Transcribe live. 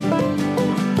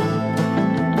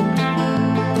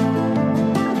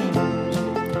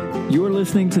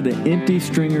listening to the Empty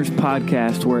Stringers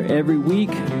podcast, where every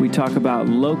week we talk about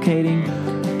locating,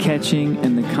 catching,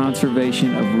 and the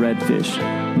conservation of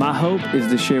redfish. My hope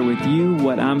is to share with you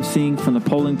what I'm seeing from the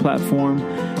polling platform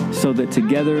so that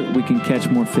together we can catch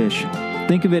more fish.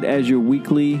 Think of it as your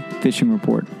weekly fishing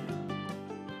report.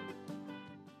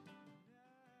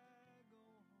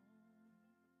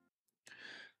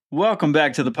 Welcome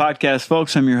back to the podcast,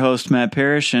 folks. I'm your host, Matt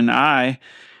Parrish, and I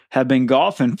have been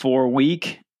golfing for a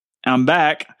week. I'm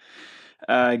back,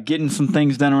 getting some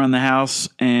things done around the house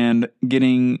and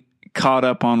getting caught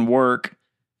up on work.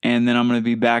 And then I'm going to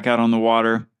be back out on the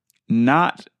water,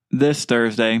 not this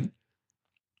Thursday,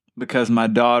 because my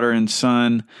daughter and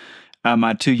son,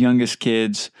 my two youngest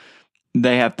kids,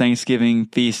 they have Thanksgiving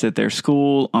feast at their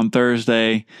school on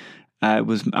Thursday. I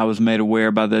was made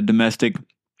aware by the domestic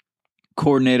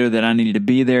coordinator that I needed to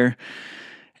be there,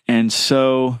 and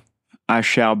so I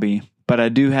shall be. But I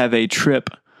do have a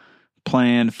trip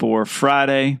planned for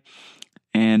Friday,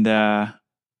 and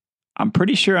I'm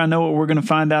pretty sure I know what we're going to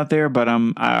find out there, but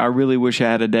I really wish I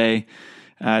had a day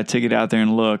to get out there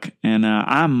and look. And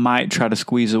I might try to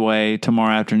squeeze away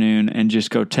tomorrow afternoon and just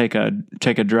go take a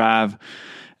drive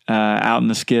out in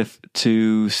the skiff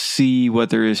to see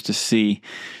what there is to see.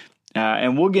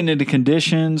 And we'll get into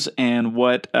conditions and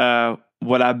what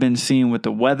I've been seeing with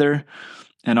the weather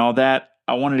and all that.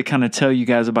 I wanted to kind of tell you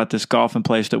guys about this golfing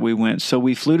place that we went. So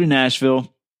we flew to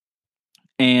Nashville,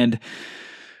 and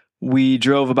we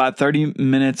drove about 30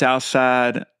 minutes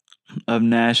outside of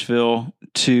Nashville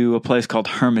to a place called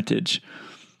Hermitage.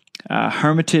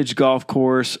 Hermitage Golf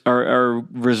Course or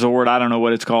resort, I don't know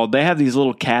what it's called. They have these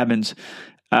little cabins.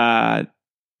 They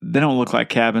don't look like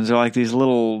cabins. They're like these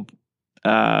little,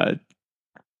 I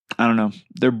don't know.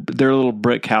 They're little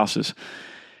brick houses.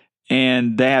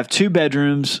 And they have 2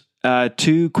 bedrooms,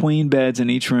 2 queen beds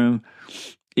in each room.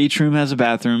 Each room has a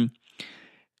bathroom.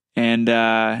 And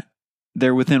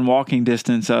they're within walking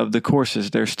distance of the courses.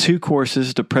 There's 2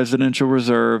 courses, the Presidential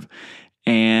Reserve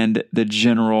and the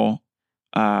general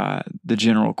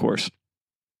course.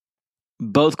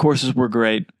 Both courses were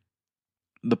great.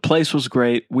 The place was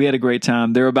great. We had a great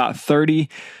time. There are about 30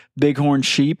 bighorn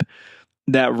sheep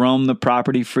that roam the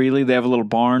property freely. They have a little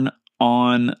barn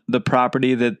on the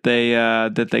property that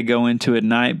they go into at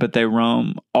night, but they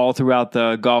roam all throughout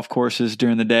the golf courses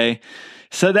during the day.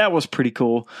 So that was pretty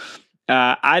cool.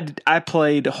 I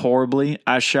played horribly.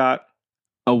 I shot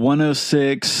a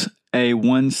 106, a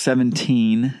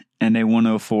 117, and a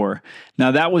 104.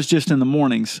 Now that was just in the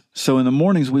mornings. So in the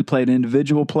mornings we played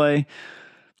individual play,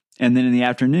 and then in the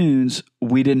afternoons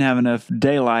we didn't have enough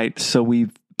daylight, so we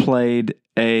played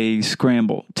a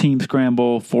scramble, team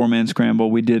scramble, 4-man scramble.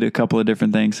 We did a couple of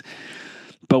different things,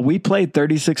 but we played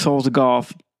 36 holes of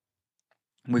golf.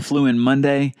 We flew in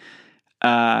Monday,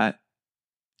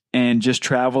 and just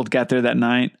traveled, got there that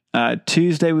night.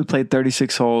 Tuesday, we played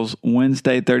 36 holes.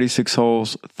 Wednesday, 36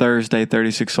 holes. Thursday,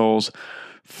 36 holes.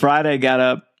 Friday, got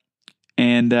up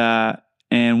and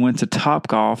went to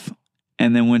Topgolf,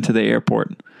 and then went to the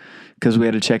airport because we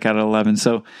had to check out at 11.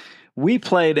 So we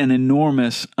played an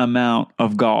enormous amount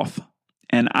of golf,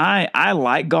 and I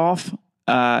like golf.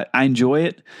 I enjoy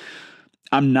it.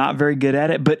 I'm not very good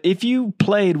at it, but if you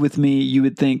played with me, you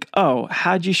would think, oh,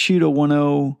 how'd you shoot a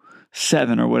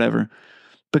 107 or whatever?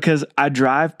 Because I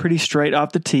drive pretty straight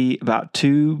off the tee, about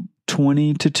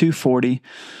 220 to 240,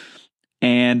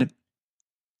 and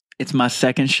it's my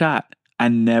second shot. I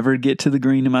never get to the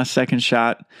green in my second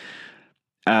shot.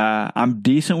 I'm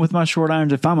decent with my short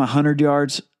irons. If I'm 100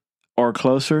 yards or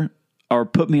closer, or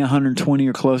put me 120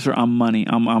 or closer, I'm money.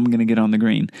 I'm going to get on the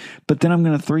green. But then I'm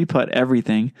going to 3-putt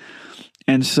everything.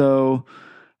 And so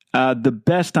the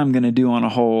best I'm going to do on a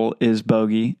hole is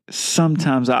bogey.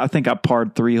 Sometimes I think I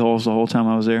parred 3 holes the whole time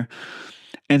I was there.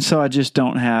 And so I just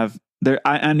don't have there.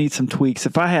 I need some tweaks.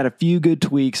 If I had a few good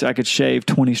tweaks, I could shave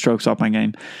 20 strokes off my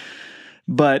game.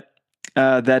 But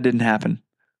that didn't happen.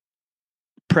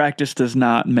 Practice does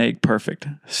not make perfect.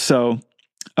 So,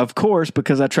 of course,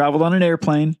 because I traveled on an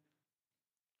airplane,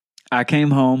 I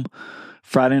came home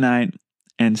Friday night,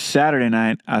 and Saturday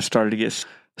night I started to get.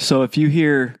 So if you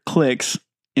hear clicks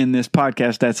in this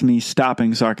podcast, that's me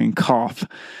stopping so I can cough.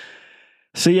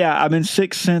 So yeah, I've been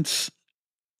sick since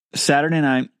Saturday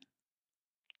night.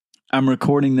 I'm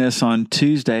recording this on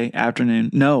Tuesday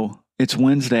afternoon. No, it's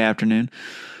Wednesday afternoon.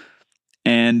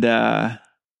 And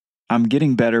I'm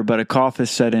getting better, but a cough has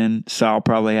set in, so I'll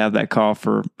probably have that cough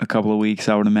for a couple of weeks,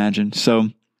 I would imagine. So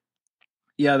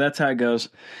yeah, that's how it goes.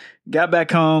 Got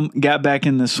back home, got back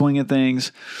in the swing of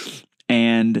things,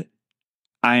 and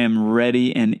I am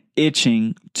ready and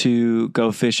itching to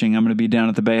go fishing. I'm going to be down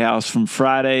at the Bay House from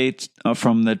Friday,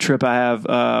 from the trip I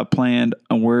have planned,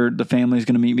 where the family's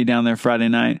going to meet me down there Friday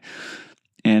night,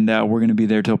 and we're going to be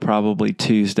there till probably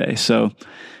Tuesday. So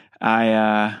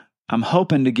I'm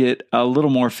hoping to get a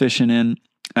little more fishing in.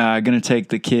 Going to take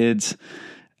the kids,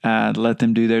 let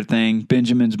them do their thing.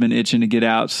 Benjamin's been itching to get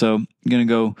out, so I'm going to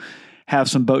go have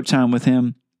some boat time with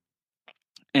him.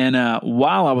 And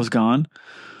while I was gone,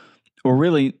 or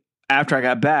really after I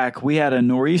got back, we had a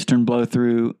nor'easter blow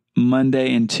through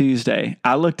Monday and Tuesday.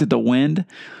 I looked at the wind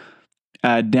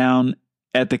down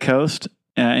at the coast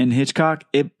in Hitchcock.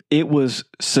 It was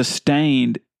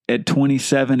sustained at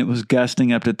 27. It was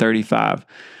gusting up to 35.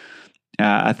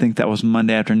 I think that was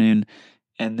Monday afternoon.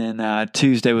 And then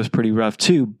Tuesday was pretty rough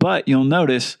too. But you'll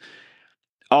notice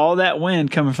all that wind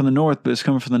coming from the north, but it's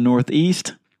coming from the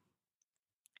northeast.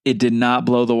 It did not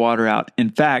blow the water out. In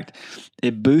fact,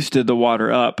 it boosted the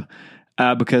water up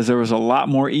because there was a lot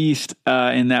more east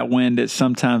in that wind at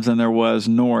sometimes than there was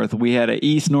north. We had an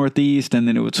east-northeast, and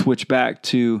then it would switch back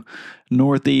to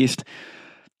northeast.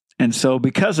 And so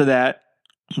because of that,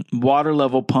 water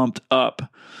level pumped up.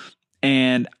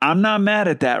 And I'm not mad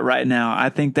at that right now. I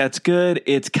think that's good.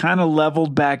 It's kind of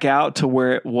leveled back out to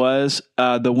where it was.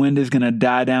 The wind is going to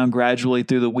die down gradually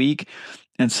through the week.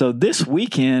 And so this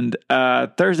weekend,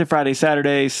 Thursday, Friday,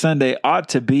 Saturday, Sunday ought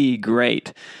to be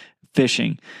great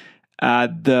fishing.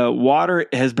 The water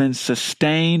has been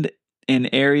sustained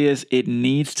in areas it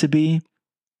needs to be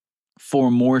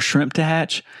for more shrimp to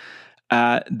hatch.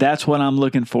 That's what I'm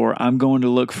looking for. I'm going to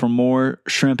look for more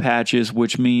shrimp hatches,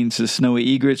 which means the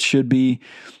snowy egrets should be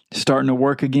starting to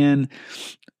work again.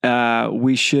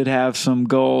 We should have some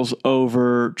gulls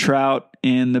over trout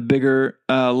in the bigger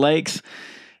lakes.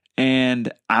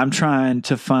 And I'm trying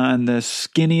to find the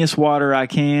skinniest water I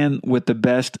can with the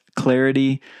best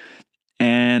clarity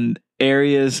and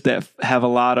areas that have a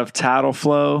lot of tidal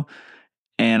flow.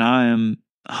 And I am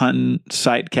hunting,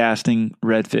 sight casting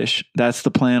redfish. That's the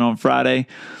plan on Friday.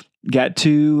 Got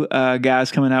two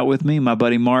guys coming out with me. My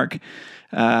buddy Mark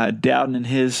Dowden and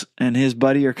his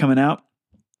buddy are coming out.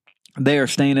 They are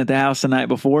staying at the house the night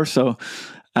before, so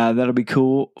that'll be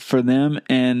cool for them.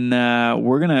 And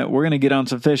we're gonna get on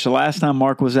some fish. The last time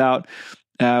Mark was out,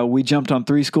 we jumped on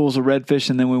 3 schools of redfish,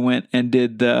 and then we went and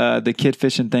did the kid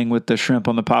fishing thing with the shrimp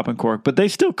on the popping cork. But they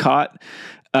still caught.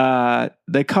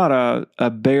 They caught a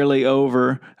barely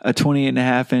over a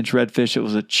 28.5-inch redfish. It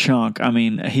was a chunk. I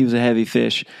mean, he was a heavy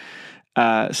fish.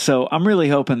 So I'm really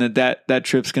hoping that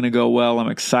trip's going to go well. I'm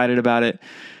excited about it.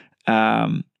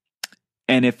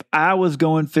 And if I was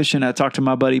going fishing, I talked to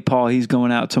my buddy Paul. He's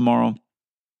going out tomorrow.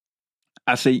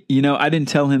 I say, I didn't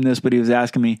tell him this, but he was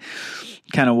asking me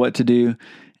kind of what to do.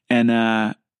 And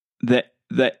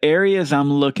the areas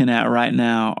I'm looking at right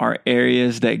now are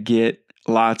areas that get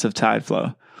lots of tide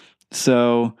flow.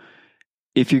 So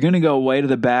if you're going to go way to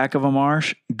the back of a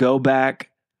marsh, go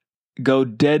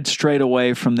dead straight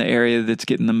away from the area that's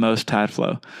getting the most tide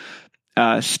flow.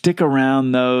 Stick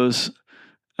around those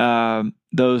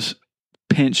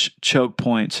pinch choke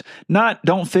points.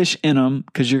 Don't fish in them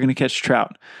because you're going to catch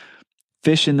trout.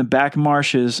 Fish in the back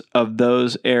marshes of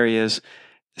those areas.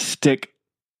 Stick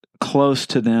close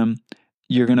to them.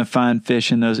 You're going to find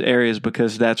fish in those areas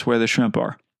because that's where the shrimp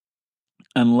are.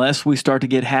 Unless we start to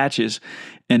get hatches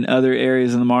in other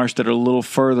areas in the marsh that are a little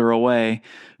further away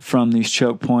from these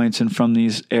choke points and from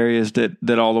these areas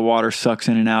that all the water sucks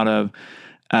in and out of,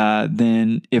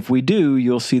 then if we do,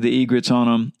 you'll see the egrets on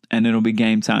them and it'll be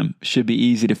game time. Should be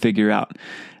easy to figure out.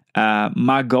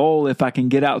 My goal, if I can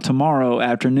get out tomorrow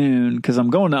afternoon, because I'm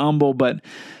going to Humble, but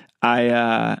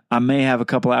I may have a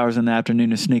couple hours in the afternoon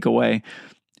to sneak away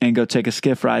and go take a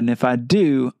skiff ride. And if I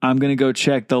do, I'm going to go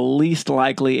check the least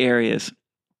likely areas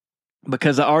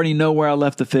because I already know where I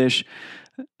left the fish.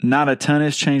 Not a ton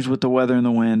has changed with the weather and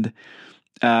the wind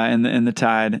and the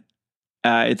tide.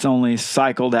 It's only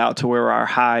cycled out to where our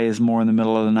high is more in the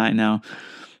middle of the night now.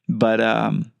 But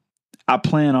I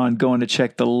plan on going to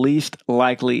check the least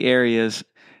likely areas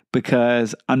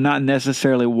because I'm not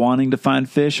necessarily wanting to find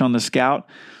fish on the scout.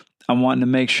 I'm wanting to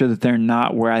make sure that they're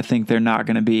not where I think they're not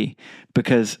going to be,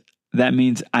 because that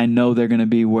means I know they're going to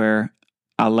be where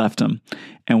I left them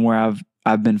and where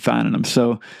I've been finding them.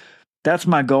 So that's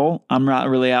my goal. I'm not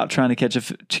really out trying to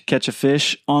catch a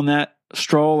fish on that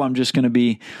stroll. I'm just going to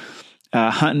be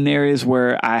hunting areas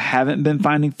where I haven't been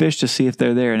finding fish to see if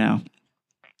they're there now.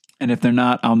 And if they're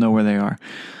not, I'll know where they are.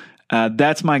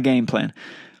 That's my game plan.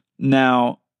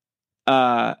 Now,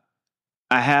 I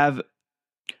have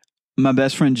my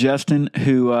best friend Justin,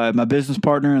 who my business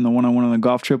partner and the one I went on the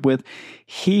golf trip with.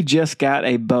 He just got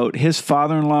a boat. His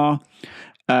father-in-law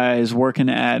is working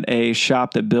at a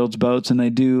shop that builds boats, and they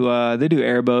do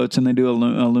airboats, and they do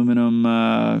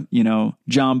aluminum,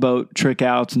 John boat trick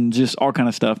outs and just all kind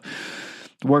of stuff.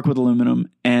 Work with aluminum,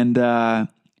 and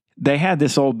they had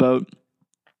this old boat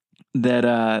that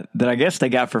I guess they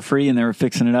got for free, and they were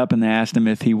fixing it up, and they asked him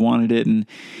if he wanted it, and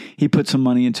he put some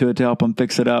money into it to help him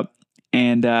fix it up.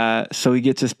 And so he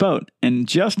gets this boat, and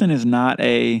Justin is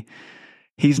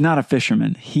he's not a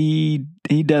fisherman. He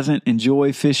doesn't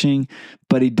enjoy fishing,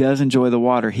 but he does enjoy the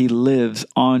water. He lives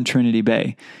on Trinity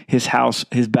Bay. His house,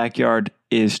 his backyard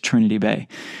is Trinity Bay.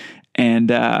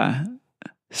 And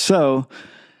so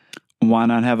why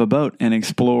not have a boat and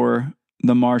explore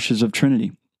the marshes of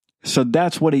Trinity? So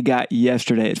that's what he got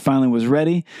yesterday. It finally was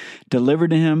ready, delivered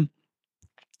to him.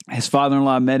 His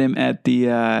father-in-law met him at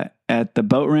the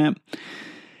boat ramp,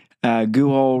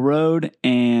 Goohole Road,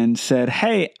 and said,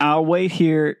 "Hey, I'll wait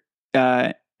here."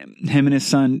 Him and his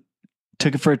son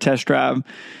took it for a test drive,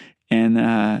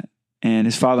 and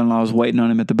his father-in-law was waiting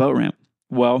on him at the boat ramp.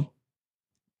 Well,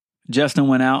 Justin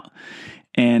went out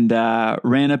and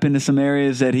ran up into some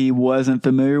areas that he wasn't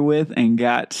familiar with and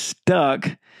got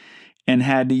stuck, and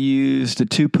had to use the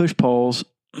 2 push poles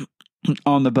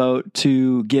on the boat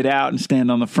to get out and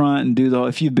stand on the front and do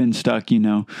if you've been stuck,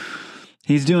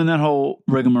 he's doing that whole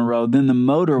rigmarole. Then the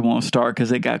motor won't start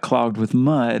because it got clogged with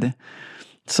mud.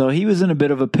 So he was in a bit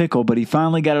of a pickle, but he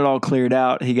finally got it all cleared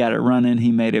out. He got it running.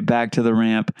 He made it back to the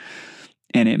ramp,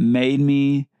 and it made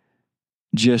me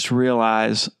just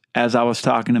realize, as I was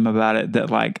talking to him about it, that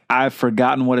like I've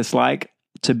forgotten what it's like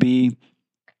to be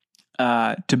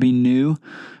new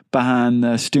behind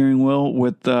the steering wheel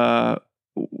with the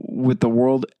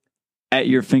world at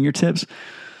your fingertips.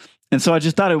 And so I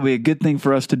just thought it would be a good thing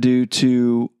for us to do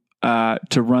to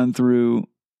run through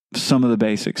some of the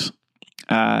basics.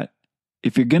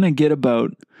 If you're going to get a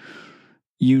boat,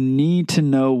 you need to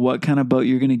know what kind of boat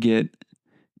you're going to get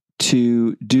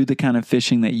to do the kind of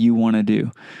fishing that you want to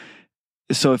do.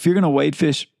 So if you're going to wade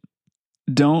fish,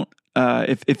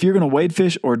 if you're going to wade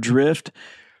fish or drift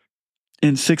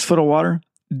in 6 foot of water,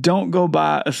 don't go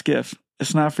buy a skiff.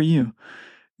 It's not for you.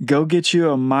 Go get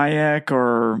you a Mayak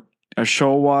or a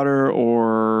shoal water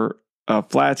or a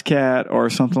flats cat or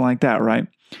something like that, right?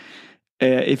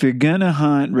 If you're going to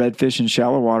hunt redfish in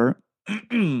shallow water,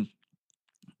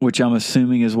 which I'm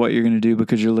assuming is what you're going to do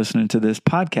because you're listening to this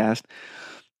podcast,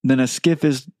 then a skiff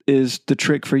is the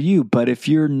trick for you. But if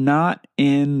you're not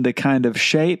in the kind of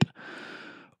shape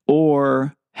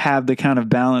or have the kind of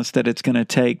balance that it's going to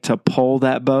take to pull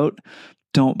that boat,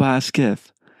 don't buy a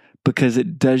skiff, because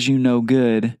it does you no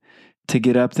good to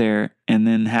get up there and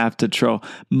then have to troll.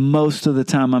 Most of the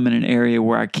time I'm in an area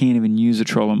where I can't even use a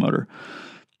trolling motor.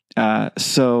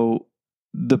 So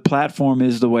the platform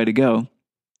is the way to go.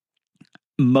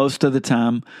 Most of the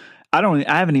time, I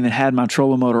haven't even had my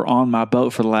trolling motor on my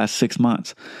boat for the last 6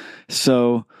 months.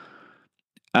 So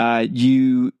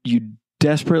you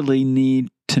desperately need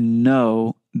to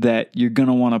know that you're going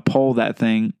to want to pull that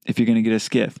thing if you're going to get a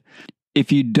skiff.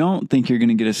 If you don't think you're going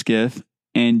to get a skiff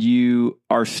and you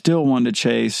are still wanting to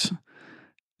chase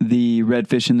the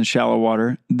redfish in the shallow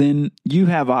water, then you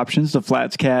have options. The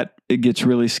flats cat, it gets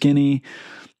really skinny.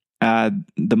 The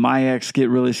Mayaks get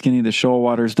really skinny. The shoal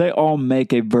waters, they all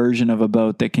make a version of a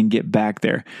boat that can get back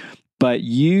there. But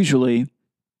usually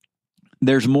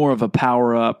there's more of a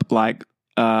power up, like,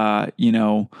 dig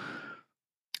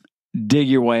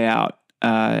your way out,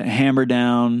 hammer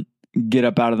down, get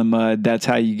up out of the mud. That's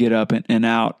how you get up and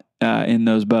out in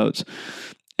those boats.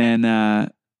 And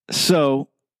so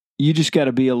you just got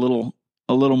to be a little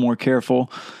more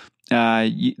careful.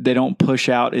 They don't push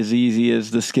out as easy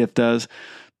as the skiff does.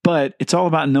 But it's all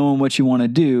about knowing what you want to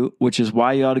do, which is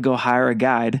why you ought to go hire a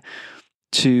guide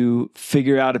to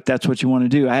figure out if that's what you want to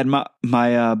do. I had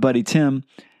my buddy Tim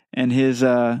and his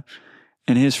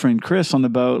friend Chris on the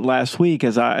boat last week,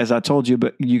 as I told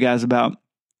you guys about.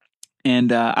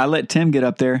 And I let Tim get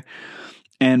up there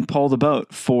and pull the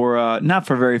boat for not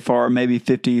for very far, maybe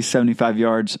 50, 75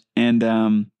 yards.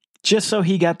 And just so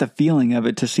he got the feeling of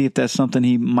it to see if that's something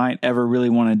he might ever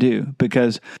really want to do.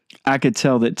 Because I could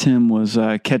tell that Tim was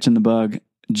catching the bug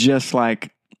just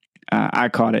like I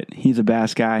caught it. He's a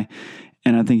bass guy,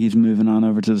 and I think he's moving on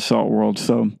over to the salt world.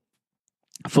 So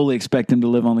I fully expect him to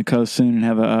live on the coast soon and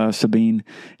have a Sabine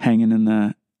hanging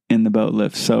in the boat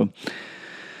lift. So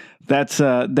that's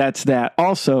that.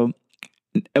 Also,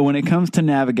 when it comes to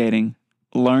navigating,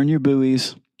 learn your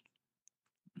buoys.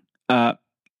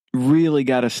 Really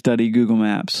got to study Google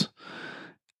Maps.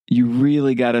 You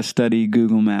really got to study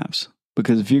Google Maps,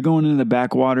 because if you're going into the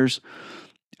backwaters,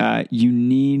 you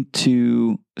need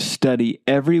to study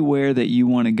everywhere that you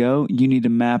want to go. You need to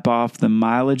map off the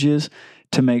mileages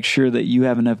to make sure that you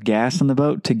have enough gas in the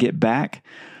boat to get back.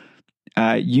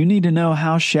 You need to know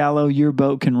how shallow your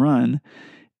boat can run,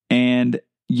 and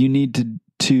you need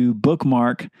to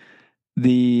bookmark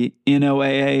the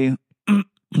NOAA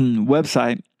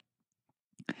website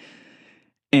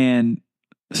and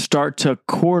start to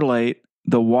correlate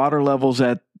the water levels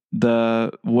at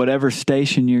the whatever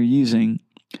station you're using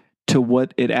to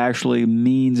what it actually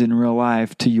means in real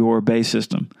life to your bay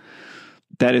system.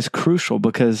 That is crucial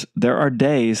because there are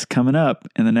days coming up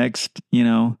in the next,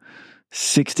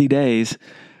 60 days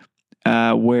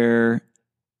where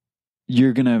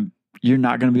you're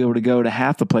not going to be able to go to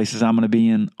half the places I'm going to be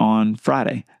in on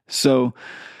Friday. So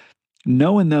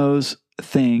knowing those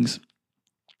things,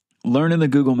 learning the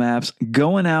Google Maps,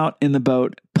 going out in the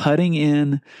boat, putting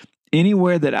in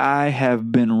anywhere that I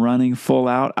have been running full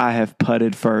out, I have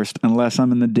putted first, unless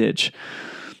I'm in the ditch.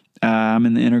 I'm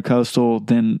in the intercoastal,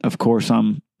 then of course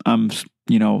I'm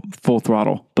full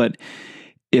throttle. But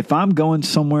if I'm going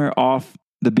somewhere off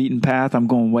the beaten path, I'm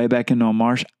going way back into a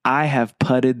marsh, I have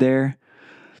putted there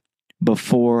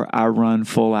before I run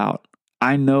full out.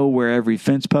 I know where every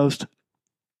fence post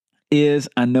is.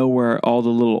 I know where all the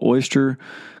little oyster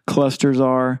clusters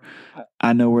are.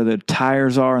 I know where the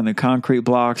tires are and the concrete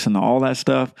blocks and all that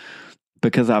stuff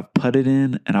because I've putted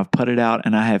in and I've putted out,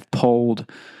 and I have poled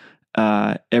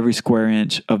every square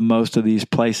inch of most of these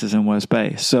places in West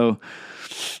Bay. So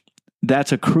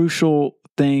that's a crucial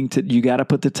thing you got to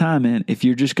put the time in. If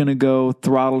you're just going to go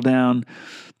throttle down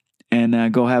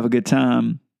and go have a good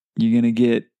time, you're going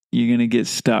to get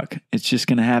stuck. It's just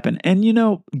going to happen. And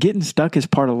getting stuck is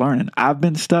part of learning. I've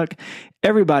been stuck.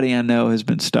 Everybody I know has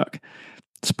been stuck.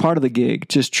 It's part of the gig.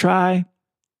 Just try.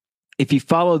 If you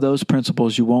follow those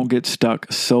principles, you won't get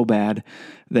stuck so bad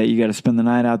that you got to spend the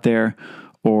night out there,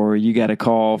 or you got to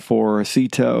call for a sea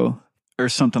tow or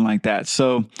something like that.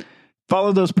 So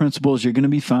follow those principles. You're going to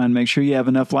be fine. Make sure you have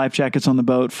enough life jackets on the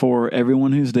boat for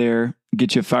everyone who's there.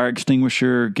 Get you a fire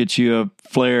extinguisher, get you a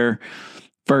flare,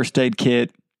 first aid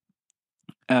kit.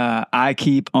 I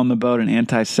keep on the boat an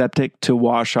antiseptic to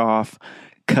wash off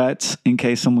cuts in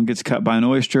case someone gets cut by an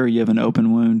oyster or you have an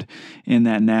open wound in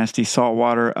that nasty salt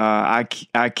water. I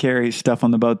carry stuff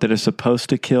on the boat that is supposed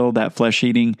to kill that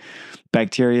flesh-eating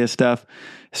bacteria stuff.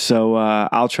 So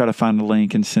I'll try to find a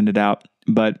link and send it out.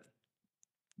 But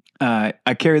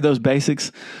I carry those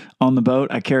basics on the boat.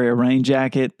 I carry a rain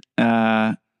jacket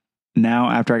now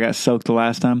after I got soaked the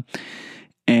last time.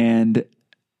 And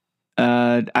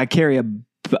I carry a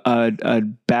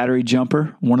battery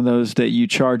jumper, one of those that you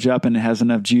charge up and it has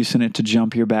enough juice in it to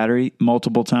jump your battery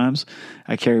multiple times.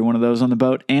 I carry one of those on the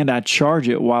boat, and I charge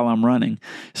it while I'm running.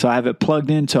 So I have it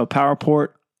plugged into a power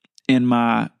port in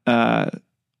my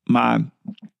my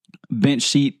bench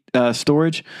seat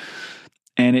storage,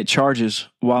 and it charges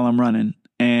while I'm running.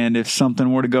 And if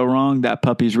something were to go wrong, that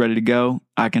puppy's ready to go.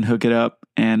 I can hook it up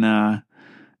and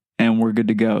we're good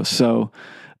to go. So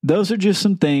those are just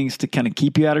some things to kind of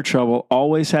keep you out of trouble.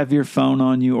 Always have your phone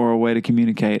on you or a way to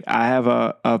communicate. I have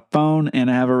a phone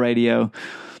and I have a radio.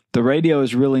 The radio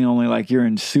is really only like you're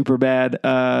in super bad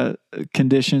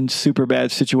conditions, super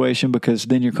bad situation, because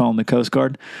then you're calling the Coast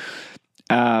Guard.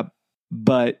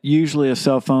 But usually a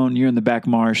cell phone, you're in the back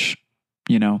marsh,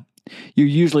 you're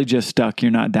usually just stuck.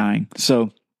 You're not dying.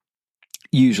 So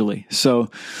usually.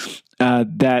 So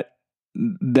that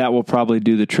will probably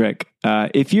do the trick.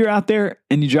 If you're out there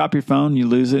and you drop your phone, you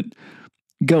lose it,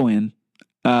 go in.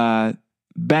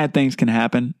 Bad things can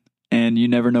happen, and you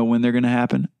never know when they're going to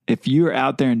happen. If you're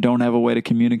out there and don't have a way to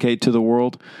communicate to the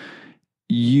world,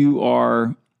 you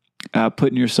are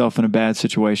putting yourself in a bad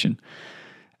situation.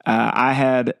 I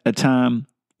had a time,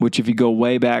 which if you go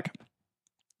way back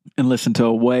and listen to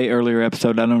a way earlier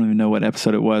episode, I don't even know what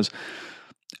episode it was,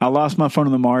 I lost my phone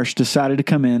in the marsh, decided to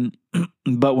come in,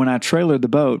 but when I trailered the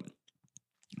boat,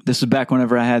 this is back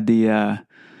whenever I had the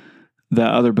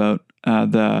other boat,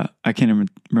 I can't even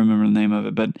remember the name of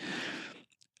it, but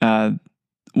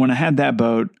when I had that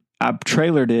boat, I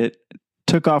trailered it,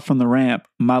 took off from the ramp,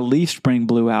 my leaf spring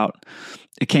blew out.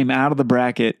 It came out of the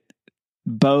bracket,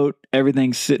 boat,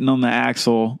 everything sitting on the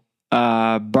axle,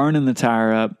 burning the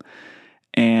tire up,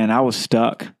 and I was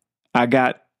stuck. I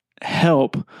got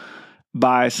help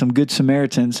by some good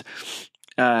Samaritans.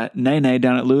 Nene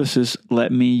down at Lewis's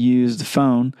let me use the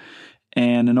phone,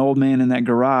 and an old man in that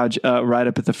garage right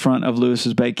up at the front of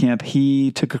Lewis's bait camp,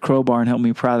 he took a crowbar and helped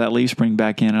me pry that leaf spring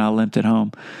back in, and I limped it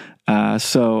home.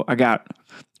 So I got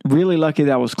really lucky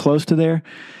that I was close to there,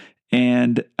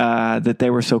 and that they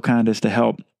were so kind as to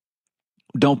help.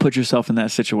 Don't put yourself in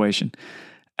that situation.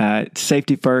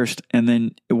 Safety first, and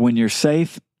then when you're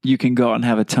safe, you can go out and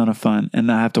have a ton of fun and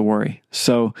not have to worry.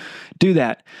 So do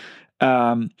that.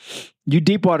 You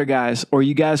deep water guys, or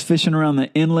you guys fishing around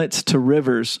the inlets to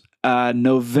rivers,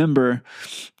 November,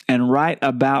 and right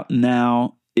about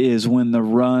now is when the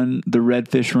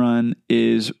redfish run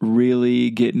is really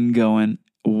getting going.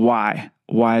 Why?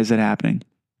 Why is it happening?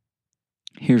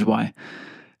 Here's why.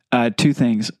 Two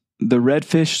things. The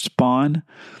redfish spawn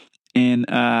in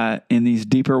these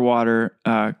deeper water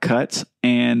cuts,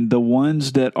 and the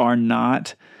ones that are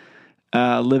not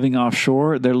living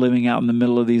offshore, they're living out in the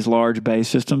middle of these large bay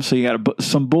systems. So you got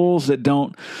some bulls that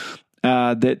don't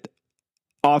that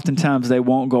oftentimes they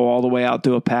won't go all the way out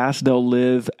to a pass. They'll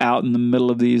live out in the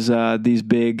middle of these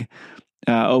big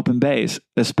open bays,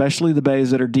 especially the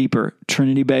bays that are deeper.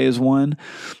 Trinity Bay is one,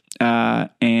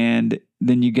 and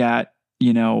then you got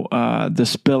the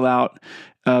spill out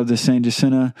of the San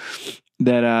Jacinto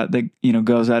that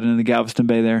goes out into the Galveston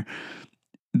Bay there.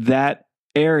 That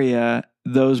area,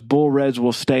 those bull reds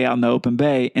will stay out in the open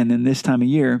bay, and then this time of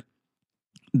year,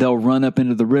 they'll run up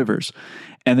into the rivers.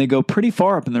 And they go pretty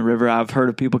far up in the river. I've heard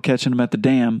of people catching them at the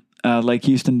dam, Lake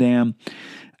Houston Dam,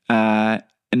 and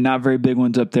not very big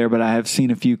ones up there, but I have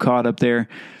seen a few caught up there.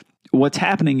 What's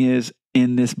happening is,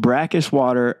 in this brackish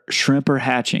water, shrimp are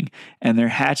hatching, and they're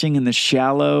hatching in the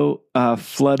shallow,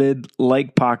 flooded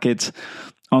lake pockets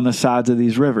on the sides of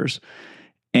these rivers.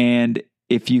 And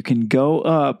if you can go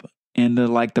up into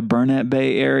like the Burnett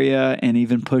Bay area and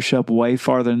even push up way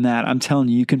farther than that, I'm telling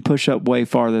you, you can push up way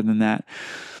farther than that.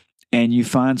 And you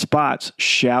find spots,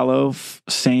 shallow,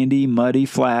 sandy, muddy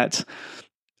flats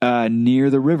near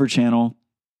the river channel.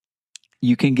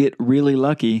 You can get really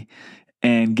lucky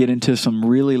and get into some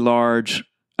really large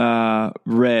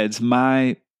reds.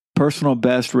 My personal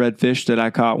best redfish that I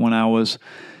caught when I was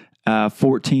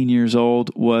 14 years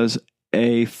old was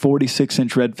a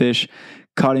 46-inch redfish.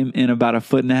 Caught him in about 1.5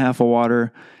 feet of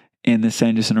water in the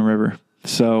San Jacinto River.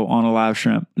 So on a live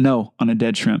shrimp. No, on a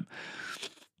dead shrimp.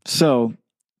 So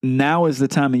now is the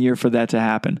time of year for that to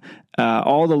happen.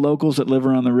 All the locals that live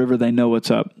around the river, they know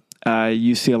what's up.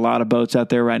 You see a lot of boats out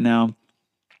there right now.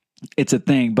 It's a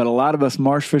thing, but a lot of us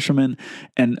marsh fishermen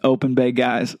and open bay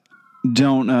guys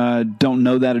don't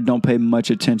know that or don't pay much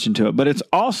attention to it. But it's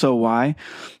also why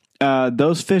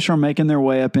those fish are making their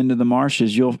way up into the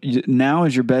marshes. Now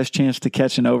is your best chance to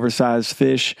catch an oversized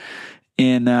fish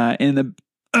in the in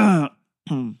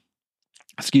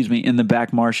the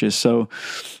back marshes. So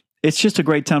it's just a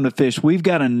great time to fish. We've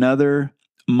got another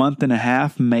month and a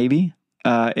half, maybe,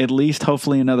 at least,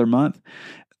 hopefully another month.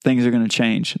 Things are going to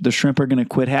change. The shrimp are going to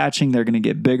quit hatching. They're going to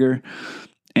get bigger.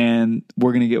 And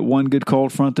we're going to get one good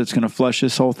cold front that's going to flush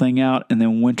this whole thing out. And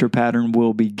then winter pattern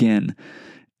will begin.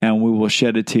 And we will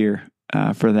shed a tear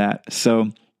for that.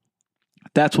 So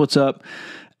that's what's up.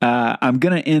 I'm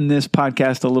going to end this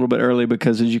podcast a little bit early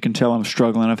because, as you can tell, I'm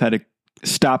struggling. I've had to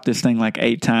stop this thing like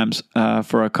 8 times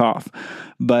for a cough.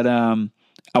 But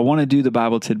I want to do the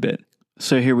Bible tidbit.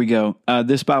 So here we go.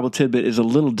 This Bible tidbit is a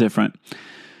little different.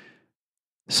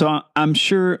 So I'm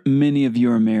sure many of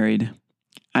you are married.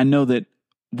 I know that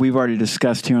we've already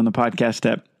discussed here on the podcast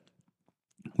that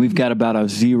we've got about a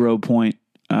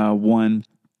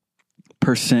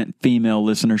 0.1% female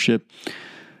listenership.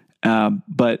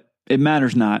 But it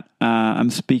matters not. I'm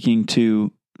speaking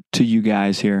to you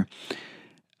guys here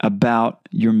about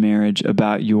your marriage,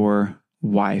 about your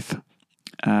wife.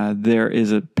 There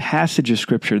is a passage of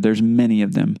scripture. There's many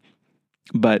of them,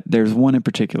 but there's one in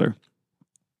particular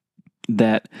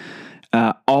that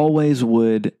always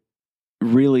would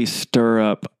really stir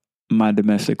up my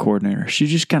domestic coordinator. She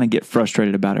just kind of get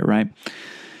frustrated about it, right?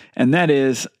 And that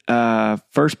is 1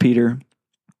 Peter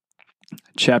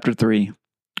chapter 3,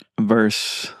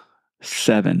 verse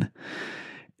 7.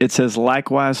 It says,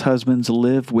 "Likewise, husbands,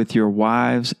 live with your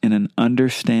wives in an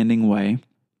understanding way,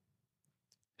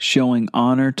 showing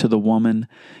honor to the woman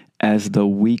as the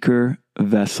weaker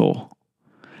vessel,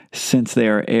 since they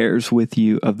are heirs with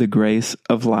you of the grace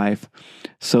of life,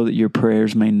 so that your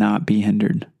prayers may not be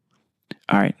hindered."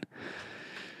 All right.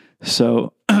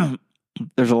 So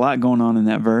there's a lot going on in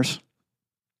that verse,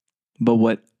 but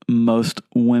what most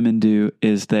women do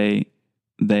is they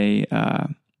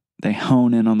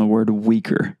hone in on the word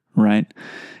weaker, right?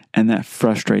 And that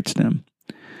frustrates them.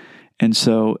 And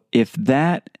so if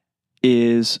that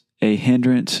is a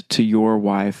hindrance to your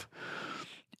wife,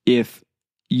 if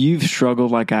you've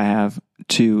struggled like I have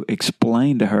to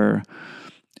explain to her,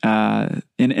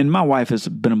 and my wife has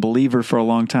been a believer for a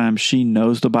long time. She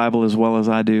knows the Bible as well as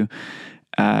I do.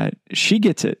 She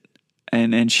gets it,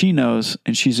 and she knows,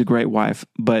 and she's a great wife.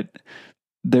 But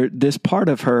this part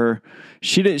of her,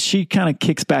 she kind of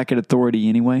kicks back at authority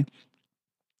anyway.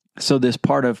 So this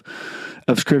part of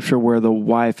Scripture where the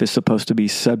wife is supposed to be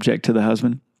subject to the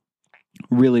husband,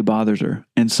 really bothers her.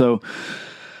 And so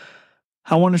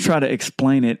I want to try to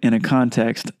explain it in a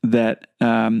context that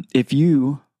if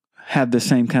you have the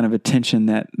same kind of attention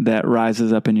that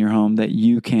rises up in your home, that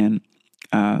you can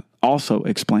also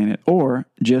explain it, or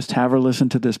just have her listen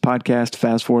to this podcast,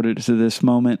 fast forward it to this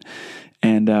moment,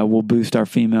 and we'll boost our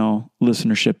female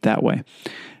listenership that way.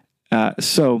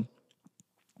 So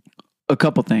a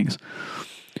couple things.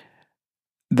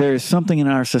 There's something in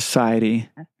our society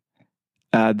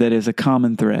that is a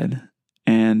common thread,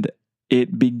 and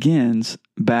it begins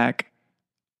back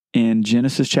in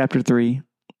Genesis chapter 3,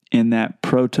 in that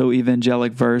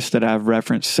proto-evangelic verse that I've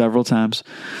referenced several times,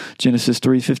 Genesis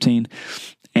 3:15,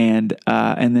 and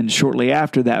then shortly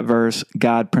after that verse,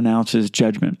 God pronounces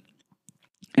judgment.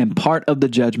 And part of the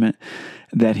judgment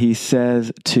that he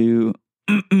says to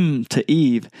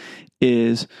Eve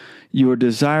is, your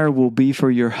desire will be for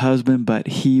your husband, but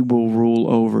he will rule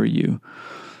over you.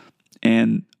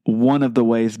 And one of the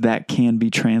ways that can be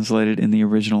translated in the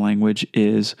original language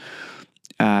is,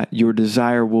 your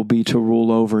desire will be to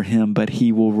rule over him, but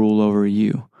he will rule over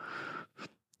you.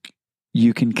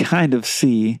 You can kind of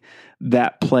see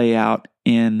that play out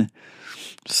in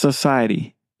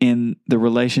society, in the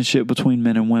relationship between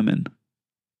men and women.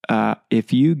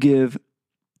 If you give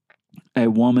a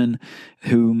woman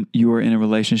whom you are in a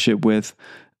relationship with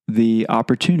the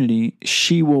opportunity,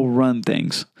 she will run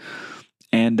things.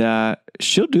 And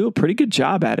she'll do a pretty good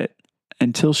job at it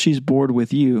until she's bored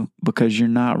with you because you're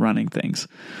not running things.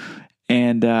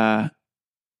 And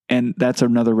that's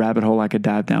another rabbit hole I could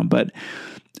dive down. But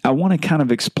I want to kind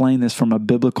of explain this from a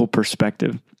biblical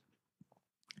perspective.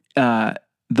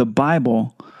 The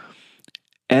Bible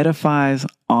edifies,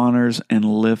 honors, and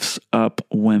lifts up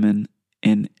women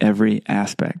in every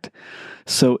aspect.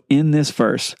 So in this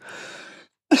verse,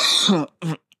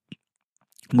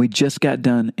 we just got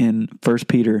done in 1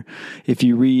 Peter. If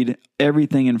you read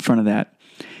everything in front of that,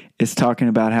 it's talking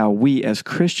about how we as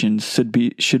Christians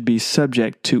should be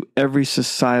subject to every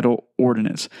societal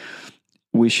ordinance.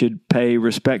 We should pay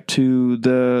respect to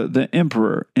the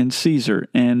emperor and Caesar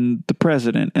and the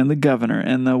president and the governor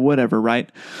and the whatever,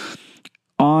 right?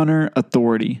 Honor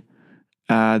authority.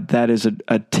 That is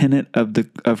a tenet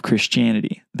of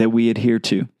Christianity that we adhere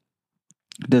to.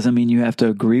 Doesn't mean you have to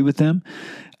agree with them.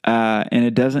 And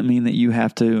it doesn't mean that you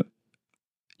have to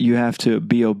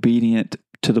be obedient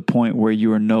to the point where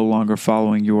you are no longer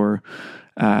following your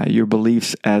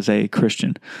beliefs as a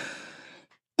Christian.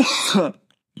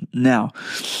 Now,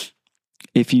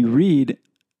 if you read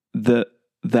the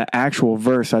actual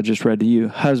verse I just read to you,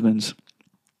 husbands,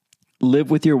 live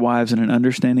with your wives in an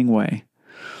understanding way,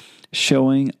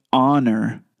 showing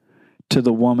honor to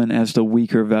the woman as the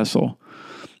weaker vessel.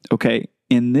 Okay,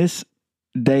 in this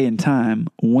day and time,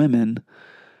 women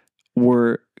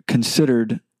were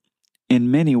considered in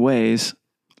many ways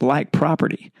like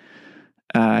property.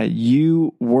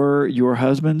 You were your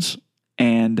husband's,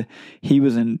 and he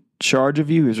was in charge of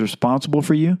you. He was responsible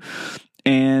for you.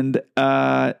 And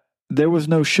there was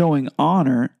no showing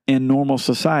honor in normal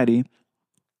society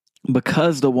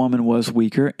because the woman was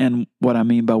weaker. And what I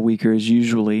mean by weaker is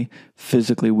usually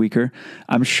physically weaker.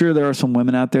 I'm sure there are some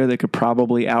women out there that could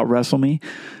probably out wrestle me.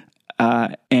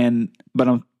 But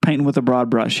I'm painting with a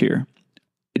broad brush here.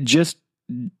 Just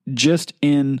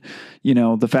in,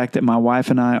 the fact that my wife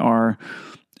and I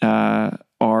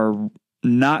are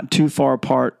not too far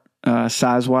apart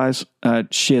size-wise,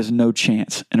 she has no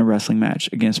chance in a wrestling match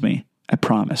against me. I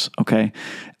promise, okay?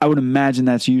 I would imagine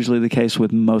that's usually the case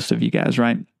with most of you guys,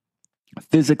 right?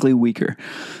 Physically weaker.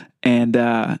 And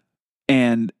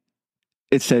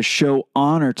it says, show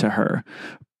honor to her.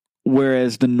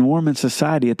 Whereas the norm in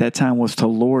society at that time was to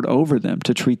lord over them,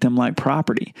 to treat them like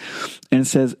property. And it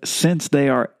says, since they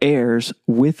are heirs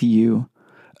with you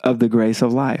of the grace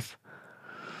of life.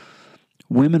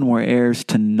 Women were heirs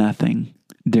to nothing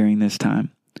during this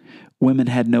time. Women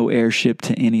had no heirship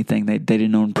to anything. They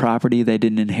didn't own property. They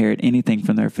didn't inherit anything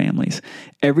from their families.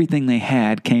 Everything they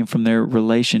had came from their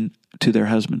relation to their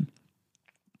husband.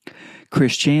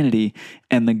 Christianity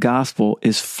and the gospel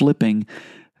is flipping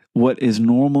what is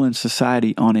normal in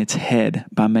society on its head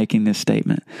by making this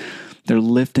statement. They're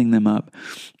lifting them up.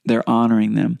 They're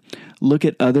honoring them. Look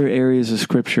at other areas of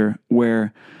Scripture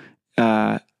where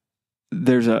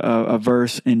there's a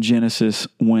verse in Genesis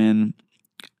when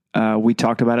we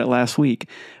talked about it last week,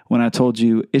 when I told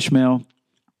you Ishmael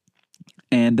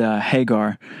and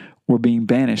Hagar were being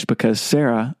banished because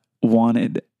Sarah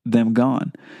wanted them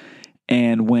gone.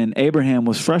 And when Abraham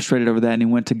was frustrated over that and he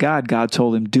went to God, God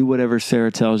told him, do whatever Sarah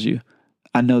tells you.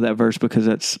 I know that verse because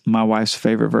that's my wife's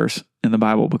favorite verse in the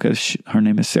Bible because her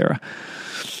name is Sarah.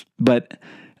 But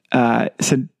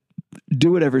said,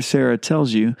 do whatever Sarah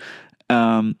tells you.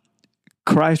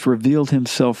 Christ revealed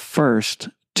himself first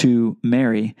to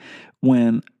Mary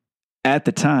when, at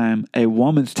the time, a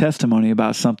woman's testimony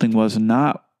about something was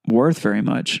not worth very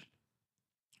much.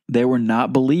 They were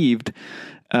not believed.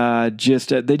 They just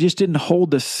didn't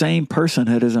hold the same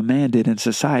personhood as a man did in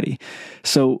society.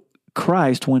 So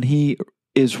Christ, when he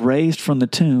is raised from the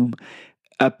tomb,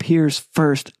 appears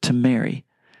first to Mary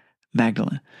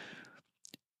Magdalene.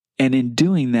 And in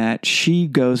doing that, she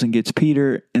goes and gets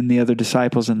Peter and the other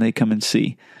disciples, and they come and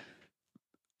see.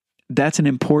 That's an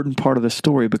important part of the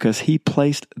story because he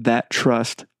placed that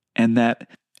trust and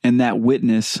that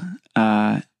witness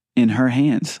in her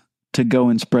hands to go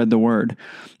and spread the word.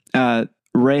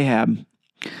 Rahab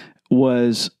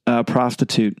was a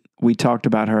prostitute. We talked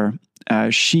about her.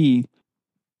 She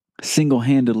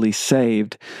single-handedly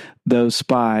saved those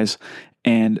spies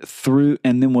and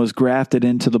then was grafted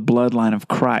into the bloodline of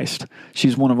Christ.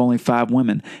 She's one of only 5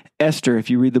 women. Esther, if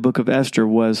you read the book of Esther,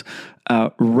 was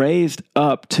raised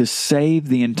up to save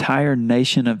the entire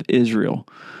nation of Israel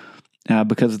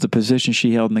because of the position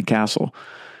she held in the castle.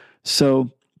 So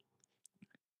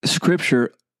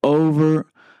Scripture over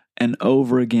and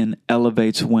over again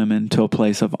elevates women to a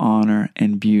place of honor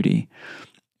and beauty.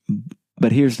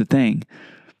 But here's the thing.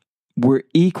 We're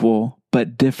equal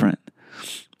but different.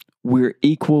 We're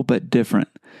equal but different.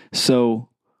 So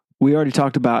we already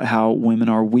talked about how women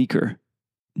are weaker.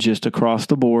 Just across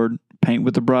the board, paint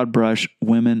with a broad brush,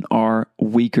 women are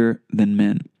weaker than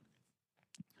men.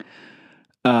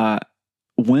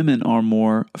 Women are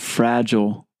more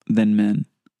fragile than men.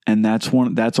 And that's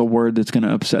a word that's going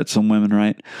to upset some women,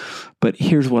 right? But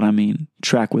here's what I mean.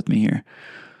 Track with me here.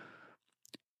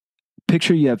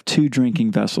 Picture you have 2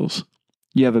 drinking vessels.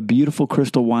 You have a beautiful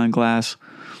crystal wine glass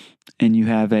and you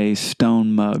have a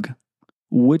stone mug.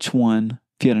 Which one,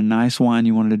 if you had a nice wine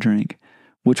you wanted to drink,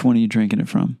 which one are you drinking it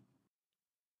from?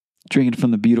 Drinking it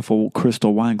from the beautiful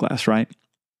crystal wine glass, right?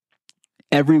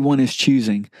 Everyone is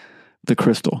choosing the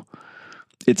crystal.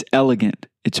 It's elegant.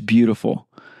 It's beautiful.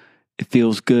 It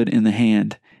feels good in the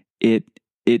hand. It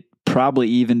probably,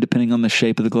 even depending on the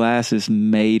shape of the glass, is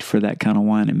made for that kind of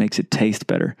wine. It makes it taste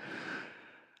better.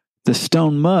 The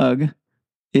stone mug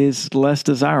is less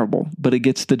desirable, but it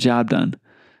gets the job done.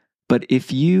 But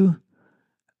if you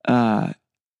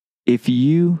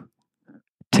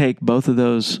take both of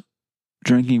those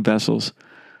drinking vessels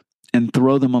and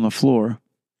throw them on the floor,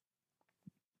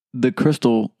 the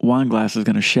crystal wine glass is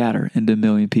going to shatter into a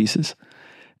million pieces.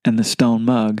 And the stone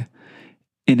mug,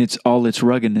 in all its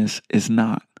ruggedness, is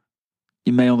not.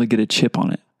 You may only get a chip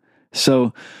on it.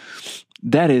 So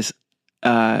that is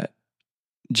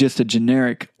just a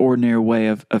generic, ordinary way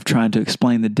of trying to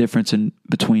explain the difference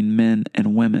between men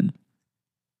and women.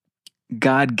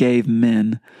 God gave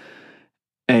men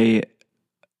a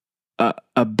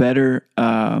better,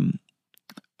 a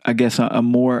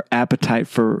more appetite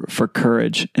for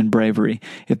courage and bravery.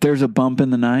 If there's a bump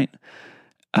in the night,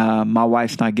 my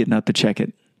wife's not getting up to check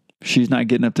it. She's not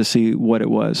getting up to see what it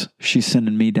was. She's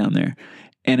sending me down there.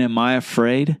 And am I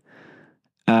afraid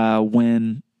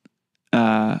when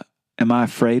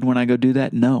I go do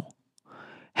that? No.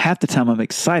 Half the time I'm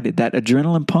excited. That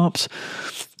adrenaline pumps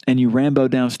and you Rambo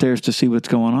downstairs to see what's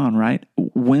going on, right?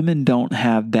 Women don't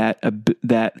have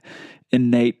that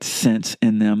innate sense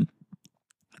in them.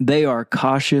 They are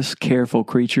cautious, careful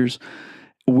creatures.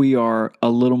 We are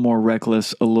a little more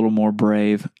reckless, a little more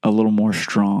brave, a little more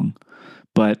strong.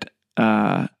 But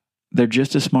they're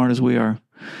just as smart as we are.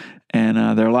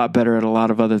 And they're a lot better at a lot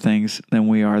of other things than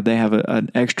we are. They have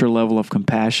an extra level of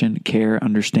compassion, care,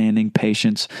 understanding,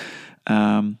 patience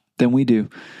than we do.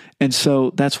 And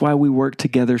so that's why we work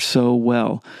together so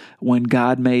well. When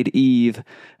God made Eve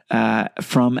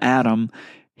from Adam,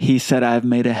 he said, I've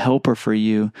made a helper for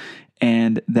you.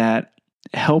 And that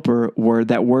helper word,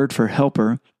 that word for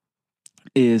helper,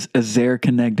 is azer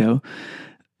kenegdo.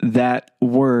 That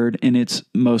word, in its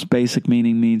most basic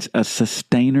meaning, means a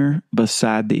sustainer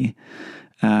beside thee.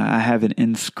 I have it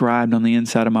inscribed on the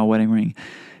inside of my wedding ring,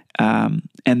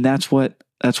 and that's what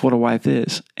a wife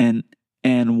is. And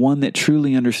one that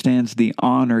truly understands the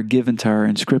honor given to her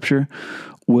in Scripture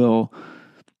will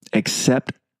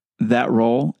accept that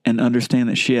role and understand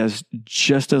that she has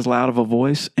just as loud of a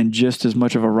voice and just as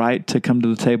much of a right to come to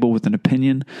the table with an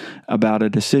opinion about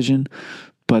a decision,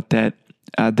 but that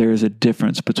there is a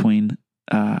difference between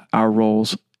our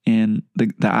roles in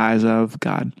the eyes of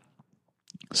God.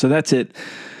 So that's it.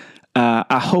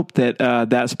 I hope that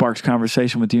that sparks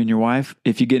conversation with you and your wife.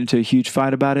 If you get into a huge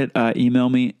fight about it, email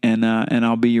me and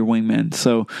I'll be your wingman.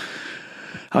 So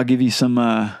I'll give you some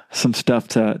stuff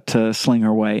to sling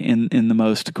her way in the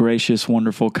most gracious,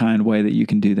 wonderful, kind way that you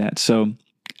can do that. So,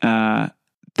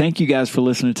 thank you guys for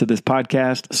listening to this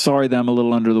podcast. Sorry that I'm a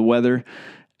little under the weather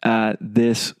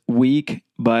this week,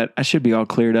 but I should be all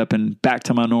cleared up and back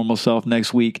to my normal self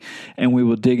next week, and we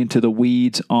will dig into the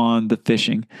weeds on the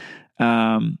fishing.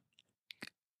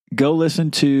 Go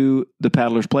listen to the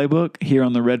Paddler's Playbook here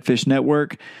on the Redfish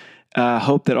Network.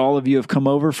 Hope that all of you have come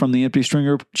over from the Empty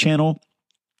Stringer channel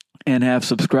and have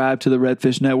subscribed to the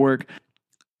Redfish Network.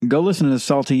 Go listen to the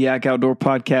Salty Yak Outdoor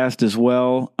Podcast as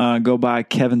well. Go buy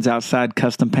Kevin's Outside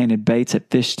Custom Painted Baits at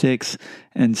Fish Sticks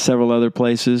and several other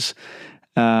places.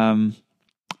 I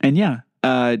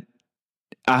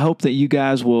hope that you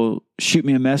guys will shoot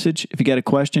me a message if you got a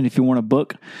question, if you want to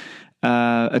book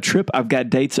a trip. I've got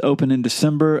dates open in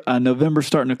December. November's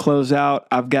starting to close out.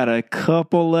 I've got a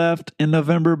couple left in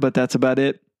November, but that's about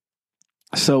it.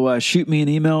 So shoot me an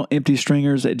email,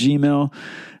 emptystringers@gmail.com.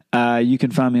 You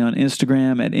can find me on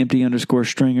Instagram at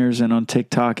empty_stringers and on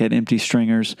TikTok at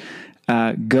emptystringers.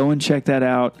 Go and check that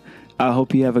out. I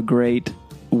hope you have a great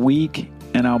week,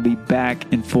 and I'll be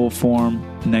back in full form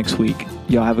next week.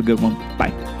 Y'all have a good one.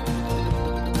 Bye.